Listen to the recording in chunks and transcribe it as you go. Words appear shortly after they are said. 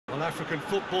Well, African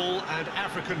football and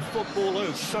African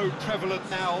footballers so prevalent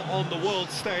now on the world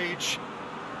stage.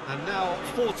 And now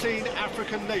 14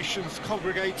 African nations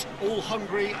congregate, all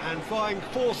hungry and vying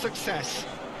for success.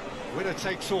 Winner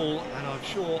takes all, and I'm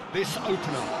sure this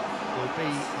opener will be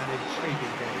an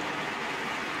intriguing game.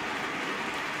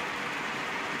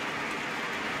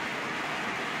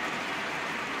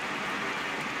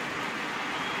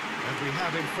 And we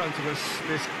have in front of us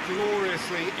this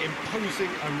gloriously imposing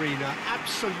arena,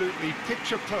 absolutely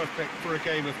picture perfect for a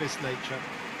game of this nature.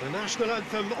 The national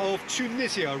anthem of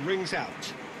Tunisia rings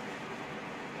out.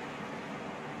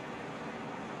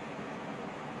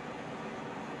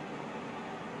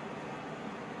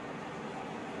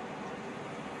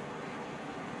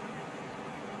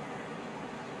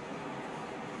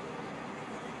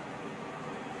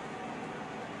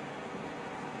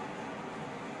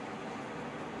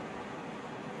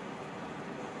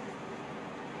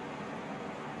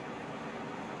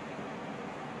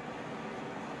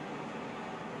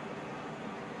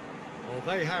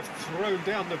 Well, they have thrown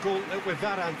down the gauntlet with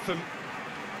that anthem.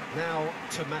 Now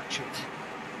to match it.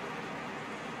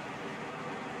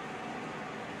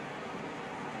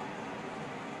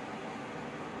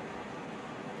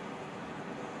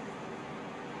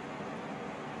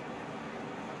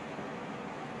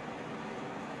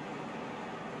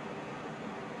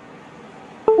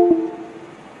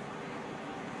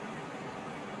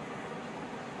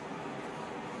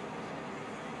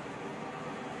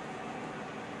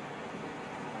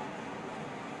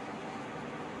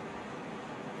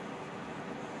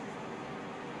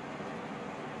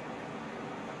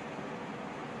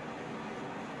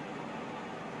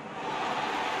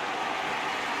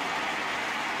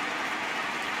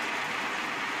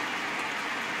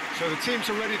 So the teams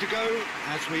are ready to go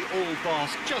as we all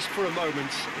bask just for a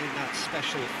moment in that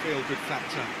special feel-good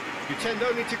factor you tend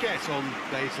only to get on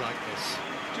days like this.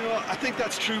 Do you know what? I think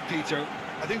that's true, Peter.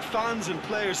 I think fans and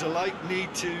players alike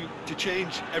need to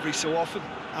change every so often,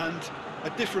 and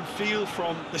a different feel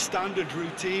from the standard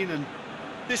routine, and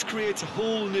this creates a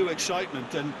whole new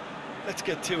excitement, and let's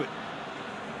get to it.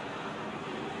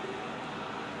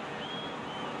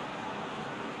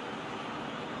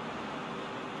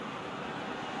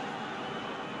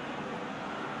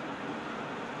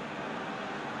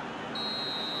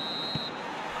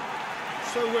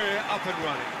 So we're up and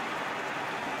running.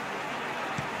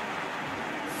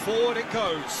 Forward it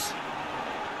goes.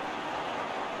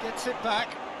 Gets it back.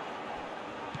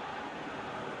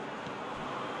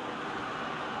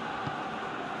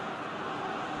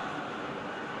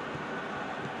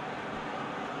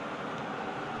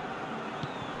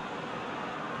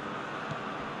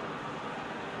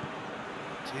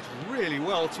 Did really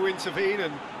well to intervene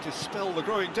and dispel the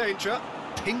growing danger.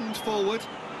 Pinged forward,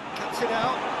 cuts it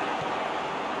out.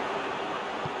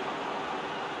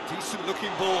 Decent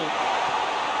looking ball.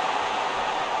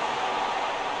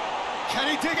 Can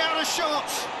he dig out a shot?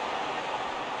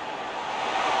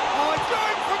 Oh, it's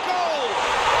going for goal!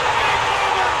 Big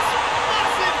moment!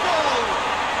 Massive goal!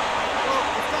 Well,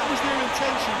 if that was their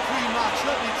intention pre-match,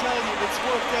 let me tell you, it's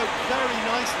worked out very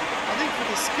nicely. I think for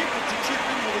the skipper to chip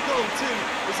in with a goal too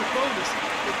is a bonus.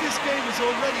 But this game has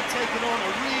already taken on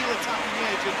a real attacking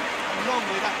edge, and long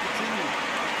may that continue.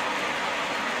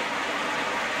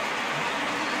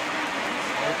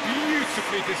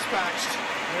 Beautifully dispatched.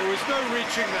 There was no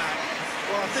reaching that.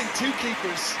 Well, I think two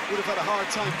keepers would have had a hard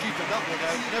time keeping that one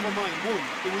out, never mind one.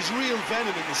 There was real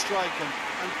venom in the strike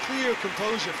and clear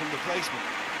composure from the placement.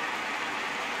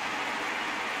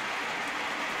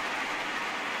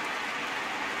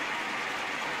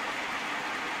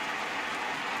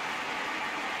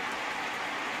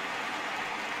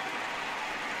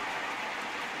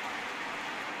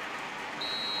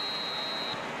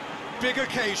 Big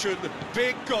occasion,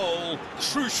 big goal,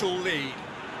 crucial lead.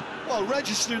 Well,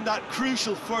 registering that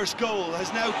crucial first goal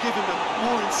has now given them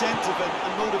more incentive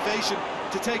and motivation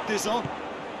to take this on.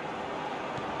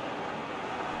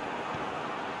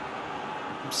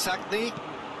 Sackney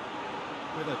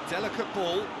with a delicate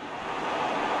ball.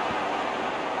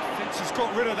 Defence has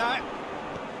got rid of that.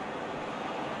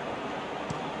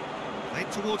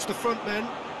 Played towards the front men.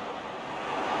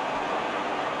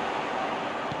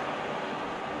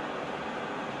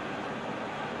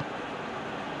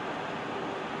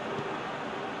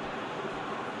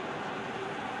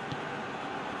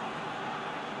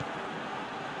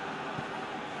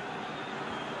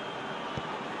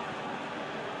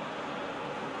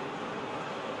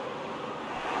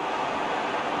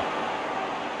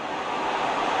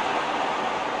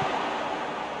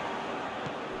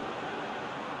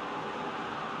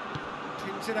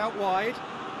 It out wide.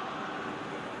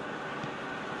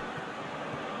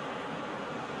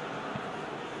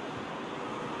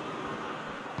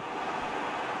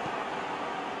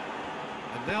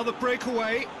 Now the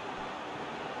breakaway.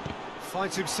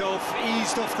 Finds himself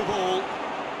eased off the ball.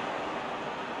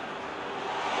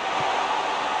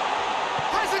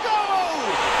 Has a goal!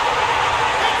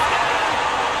 It's there!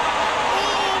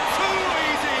 All too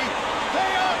easy.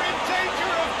 They are in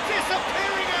danger of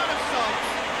disappearing out of sight.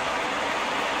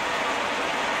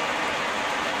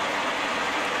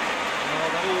 Oh,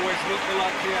 that always looked the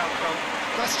likely outcome.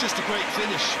 That's just a great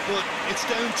finish, but it's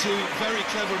down to very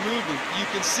clever movement. You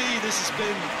can see this has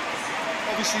been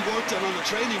obviously worked on the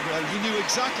training ground. He knew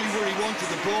exactly where he wanted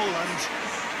the ball and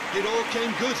it all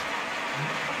came good.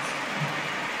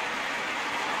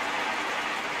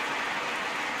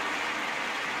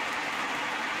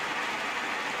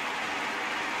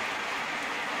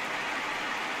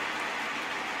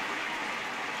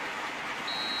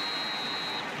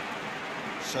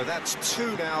 So that's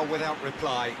 2 now without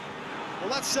reply. Well,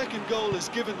 that second goal has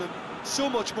given them so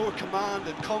much more command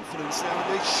and confidence now,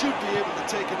 and they should be able to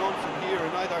take it on from here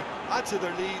and either add to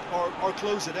their lead or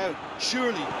close it out.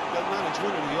 Surely they'll manage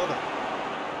one or the other.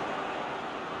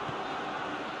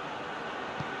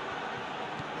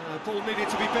 Ball needed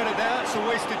to be better there, it's a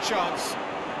wasted chance.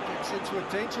 Gets into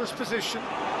a dangerous position.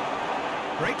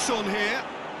 Breaks on here,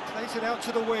 plays it out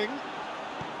to the wing.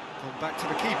 Gone back to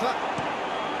the keeper.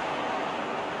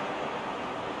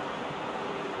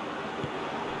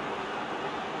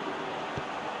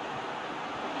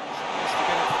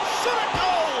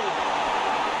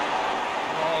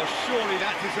 Surely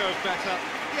that deserved better.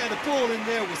 Yeah, the ball in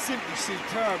there was simply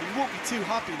superb. He won't be too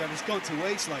happy that it's gone to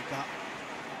waste like that.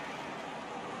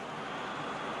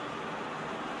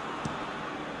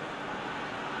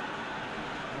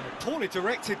 A poorly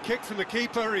directed kick from the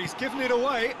keeper, he's given it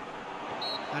away.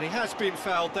 And he has been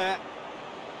fouled there.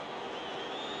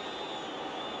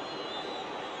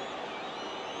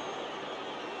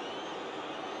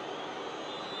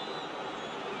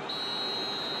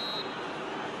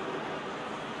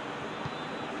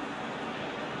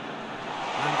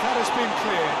 Has been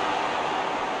cleared.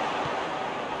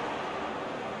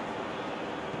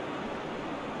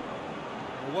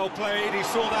 Well played, he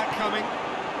saw that coming.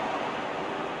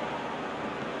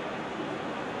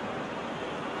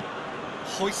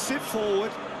 Hoists it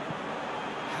forward.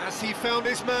 Has he found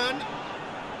his man?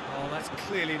 Oh, that's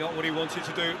clearly not what he wanted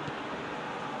to do.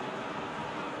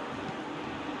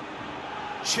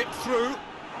 Chip through.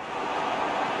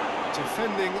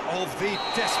 Defending of the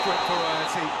desperate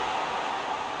variety.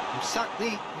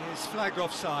 Musakni is flagged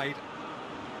offside.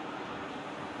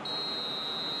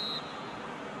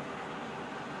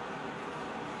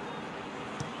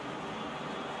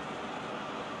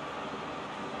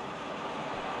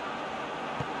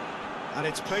 And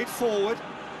it's played forward.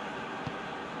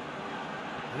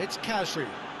 And it's Kasri.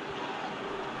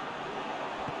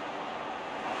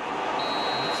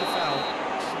 And it's a foul.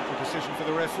 Simple decision for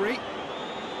the referee.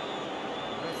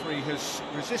 The referee has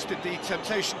resisted the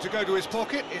temptation to go to his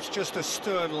pocket. It's just a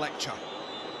stern lecture.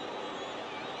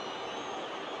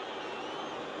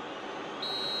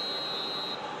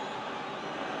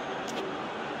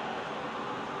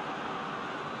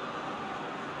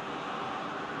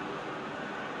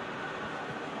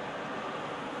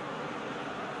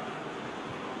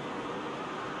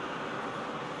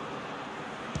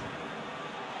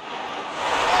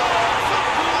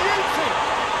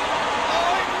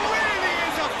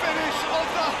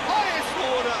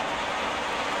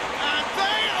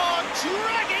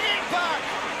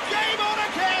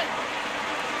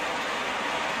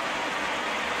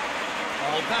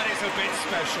 That is a bit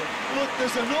special. Look,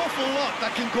 there's an awful lot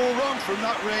that can go wrong from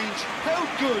that range. How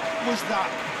good was that?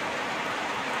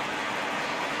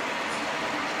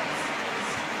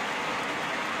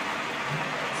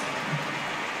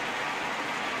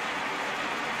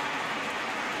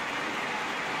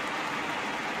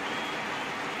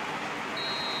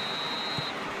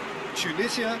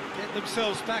 Tunisia get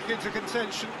themselves back into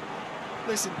contention.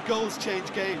 Listen, goals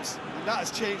change games, and that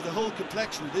has changed the whole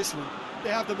complexion of this one. They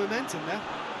have the momentum now.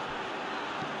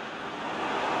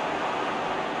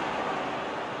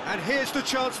 And here's the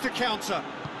chance to counter.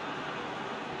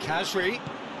 Kasri.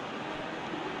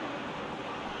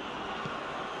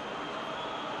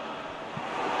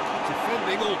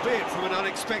 Defending, albeit from an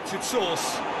unexpected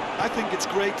source. I think it's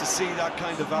great to see that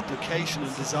kind of application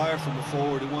and desire from a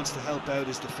forward who wants to help out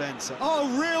his defence. Oh,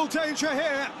 real danger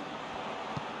here!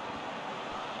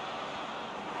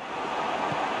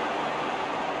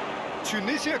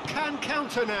 Tunisia can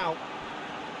counter now.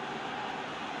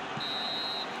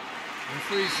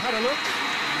 Referee's had a look,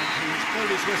 and he's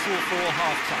blown his whistle for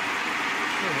half-time.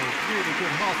 So a really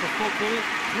good half of football,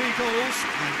 3 goals,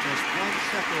 and just one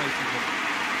separating them.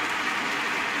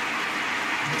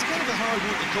 It's kind of a hard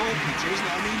one to call, Peter, isn't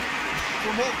it? I mean,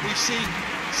 from what we've seen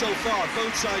so far,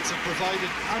 both sides have provided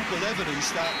ample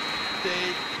evidence that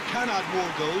they can add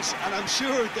more goals, and I'm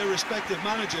sure their respective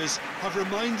managers have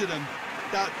reminded them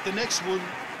that the next one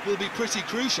will be pretty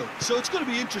crucial. So it's going to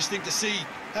be interesting to see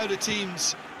how the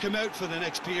teams come out for the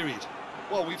next period.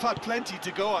 Well, we've had plenty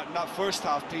to go at in that first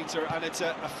half, Peter, and it's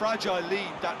a fragile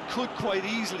lead that could quite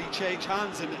easily change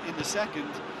hands in the second.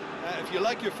 If you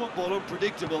like your football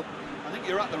unpredictable, I think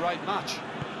you're at the right match.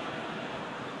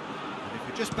 And if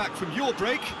you're just back from your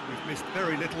break, we've missed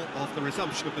very little of the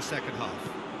resumption of the second half.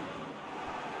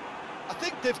 I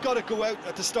think they've got to go out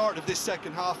at the start of this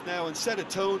second half now and set a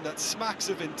tone that smacks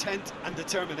of intent and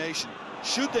determination.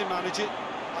 Should they manage it,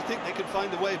 I think they can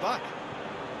find a way back.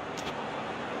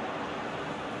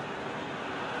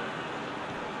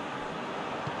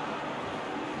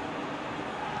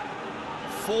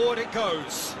 Forward it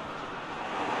goes.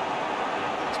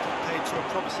 It's got paid to a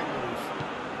promising move.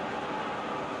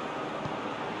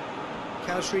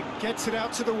 Khazri gets it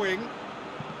out to the wing.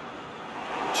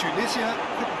 Tunisia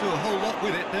couldn't do a whole lot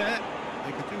with it there.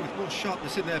 They could do with more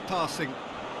sharpness in their passing.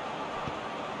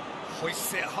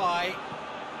 Hoists it high.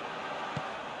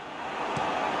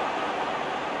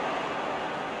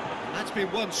 And that's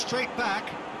been won straight back.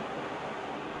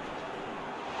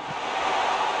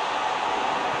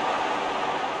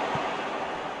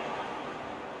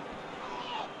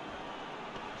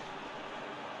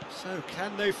 So,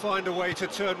 can they find a way to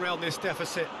turn around this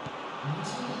deficit?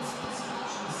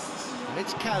 And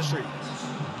it's Khazri.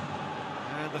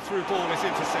 And the through ball is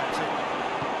intercepted.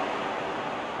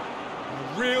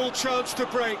 A real chance to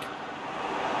break.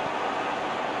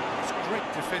 It's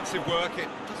great defensive work. It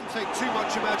doesn't take too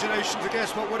much imagination to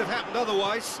guess what would have happened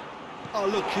otherwise. Oh,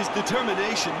 look, his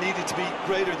determination needed to be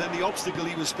greater than the obstacle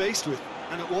he was faced with,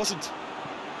 and it wasn't.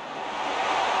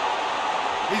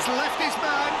 He's left his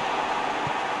man.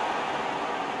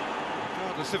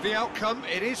 Regardless of the outcome,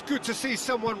 it is good to see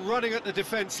someone running at the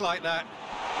defence like that.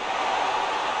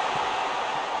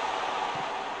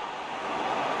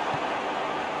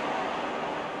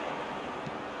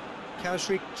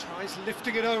 Khazri tries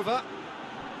lifting it over.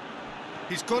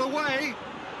 He's got away.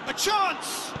 A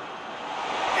chance!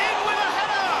 In with a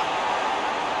header!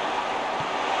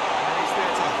 And he's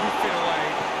there to hoof it away.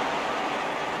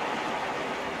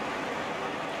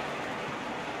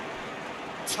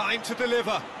 Time to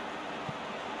deliver.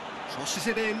 Crosses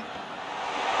it in.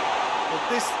 But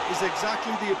this is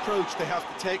exactly the approach they have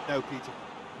to take now, Peter.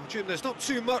 Well, Jim, there's not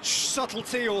too much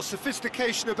subtlety or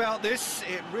sophistication about this.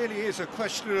 It really is a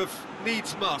question of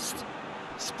needs must.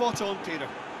 Spot on, Peter.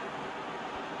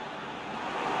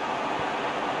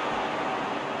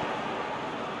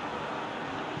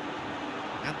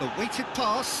 And the weighted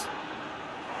pass.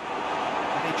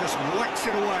 And he just whacks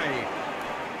it away.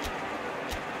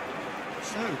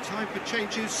 So, time for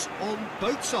changes on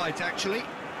both sides, actually.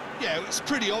 Yeah, it was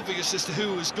pretty obvious as to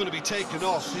who was going to be taken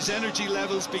off. His energy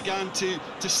levels began to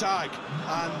sag,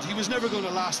 and he was never going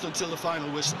to last until the final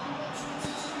whistle.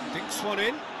 Dinks one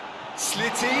in.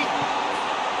 Slitty.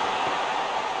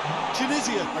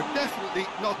 Tunisia are definitely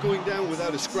not going down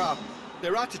without a scrap.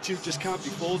 Their attitude just can't be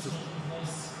faulted.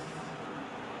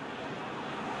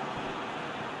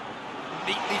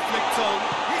 Neatly flicked on.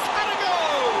 He's had a go!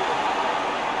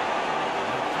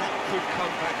 That could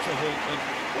come back to haunt them.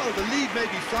 Well, the lead may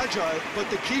be fragile, but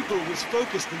the keeper was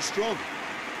focused and strong.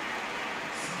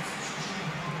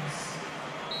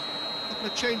 A couple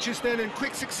of changes then in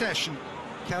quick succession.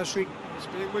 Khazri is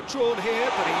being withdrawn here,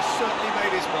 but he's certainly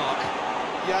made his mark.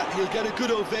 Yeah, he'll get a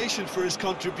good ovation for his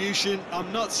contribution.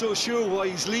 I'm not so sure why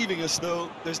he's leaving us,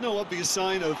 though. There's no obvious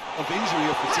sign of injury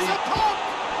or fatigue. There's a pop!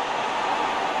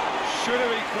 Should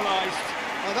have equalised.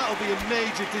 Now, that'll be a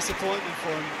major disappointment for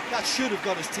him. That should have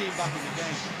got his team back in the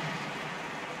game.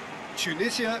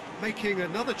 Tunisia making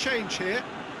another change here.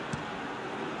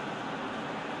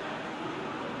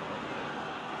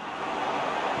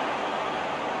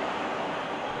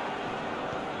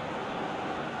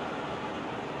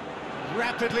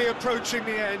 Rapidly approaching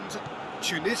the end.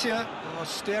 Tunisia are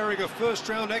staring a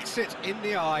first-round exit in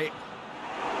the eye.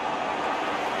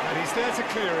 And he's there to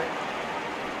clear it.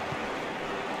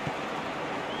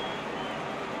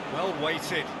 Well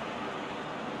weighted.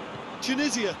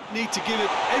 Tunisia need to give it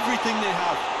everything they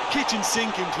have, kitchen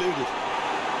sink included.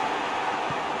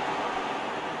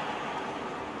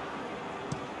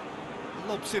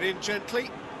 Lobs it in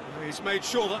gently. He's made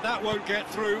sure that that won't get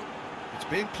through. It's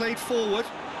being played forward.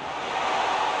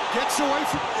 Gets away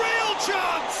from... Real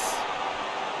chance!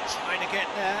 Trying to get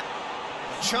there.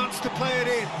 A chance to play it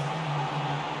in.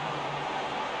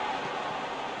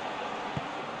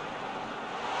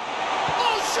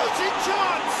 Oh, shooting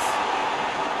chance!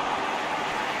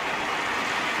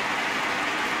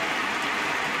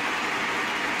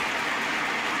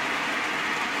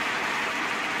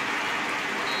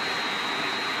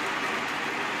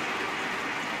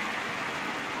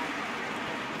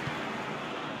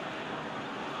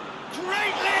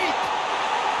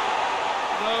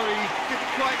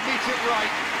 meet it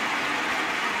right.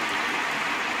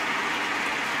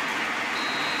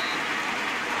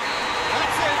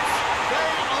 That's it. They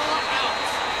are out.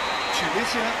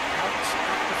 Tunisia out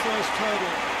at the first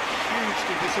hurdle.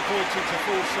 Hugely disappointing to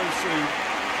fall so soon.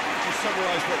 Would you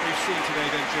summarise what we've seen today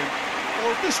then, Jim?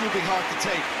 Well, this will be hard to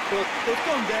take, but they've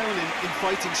gone down in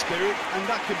fighting spirit, and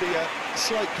that could be a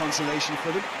slight consolation for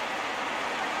them.